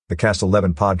The Cast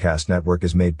 11 Podcast Network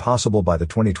is made possible by the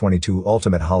 2022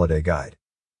 Ultimate Holiday Guide.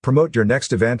 Promote your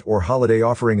next event or holiday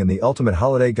offering in the Ultimate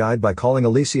Holiday Guide by calling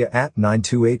Alicia at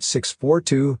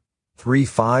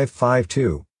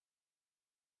 928-642-3552.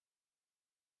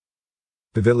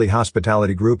 Vivili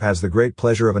Hospitality Group has the great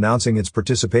pleasure of announcing its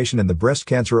participation in the Breast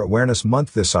Cancer Awareness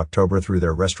Month this October through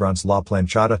their restaurants La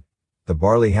Planchada, The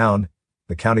Barley Hound,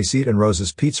 the County Seat and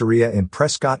Rose's Pizzeria in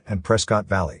Prescott and Prescott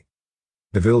Valley.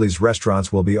 Vivili's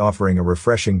restaurants will be offering a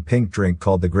refreshing pink drink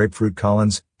called the Grapefruit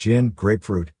Collins, gin,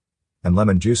 grapefruit, and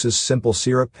lemon juices, simple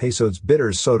syrup, Peso's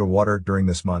bitters, soda water during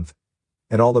this month.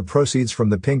 And all the proceeds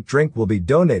from the pink drink will be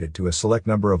donated to a select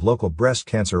number of local Breast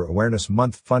Cancer Awareness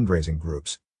Month fundraising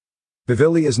groups.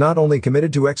 Vivili is not only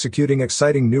committed to executing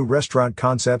exciting new restaurant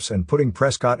concepts and putting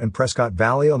Prescott and Prescott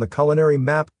Valley on the culinary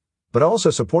map, but also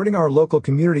supporting our local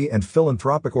community and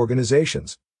philanthropic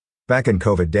organizations. Back in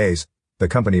COVID days, the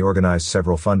company organized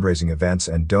several fundraising events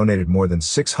and donated more than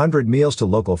 600 meals to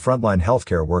local frontline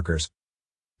healthcare workers.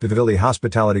 The Vivili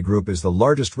Hospitality Group is the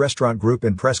largest restaurant group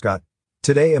in Prescott,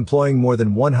 today employing more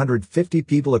than 150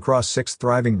 people across 6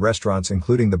 thriving restaurants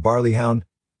including the Barley Hound,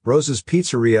 Rose's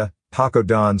Pizzeria, Taco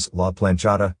Don's, La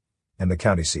Planchada, and the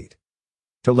County Seat.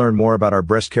 To learn more about our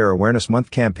Breast Care Awareness Month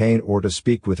campaign or to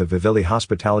speak with a Vivili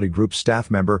Hospitality Group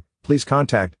staff member, please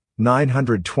contact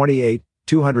 928-273-1536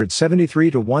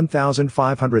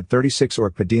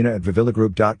 or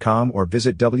padina@viviligroup.com or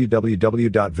visit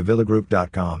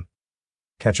www.viviligroup.com.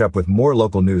 Catch up with more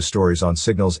local news stories on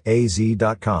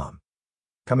signalsaz.com.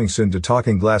 Coming soon to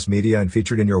Talking Glass Media and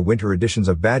featured in your winter editions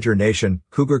of Badger Nation,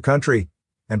 Cougar Country,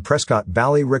 and Prescott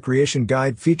Valley Recreation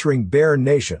Guide featuring Bear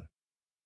Nation.